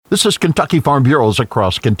This is Kentucky Farm Bureaus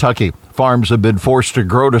across Kentucky. Farms have been forced to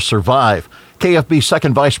grow to survive. KFB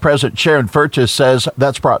Second Vice President Sharon Furches says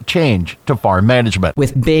that's brought change to farm management.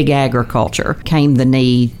 With big agriculture came the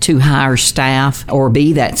need to hire staff or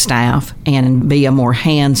be that staff and be a more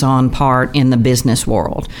hands-on part in the business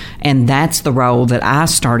world. And that's the role that I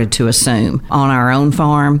started to assume on our own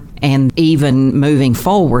farm. And even moving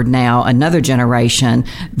forward now, another generation,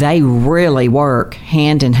 they really work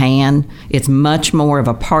hand in hand. It's much more of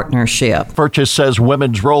a partnership. Furches says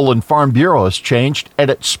women's role in Farm Bureau has changed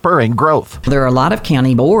and it's spurring growth. There are a lot of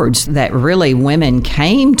county boards that really women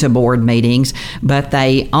came to board meetings, but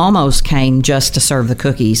they almost came just to serve the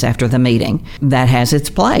cookies after the meeting. That has its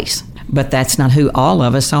place, but that's not who all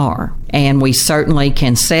of us are. And we certainly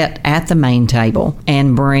can sit at the main table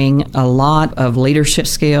and bring a lot of leadership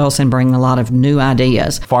skills and bring a lot of new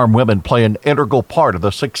ideas. Farm women play an integral part of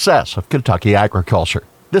the success of Kentucky agriculture.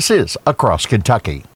 This is Across Kentucky.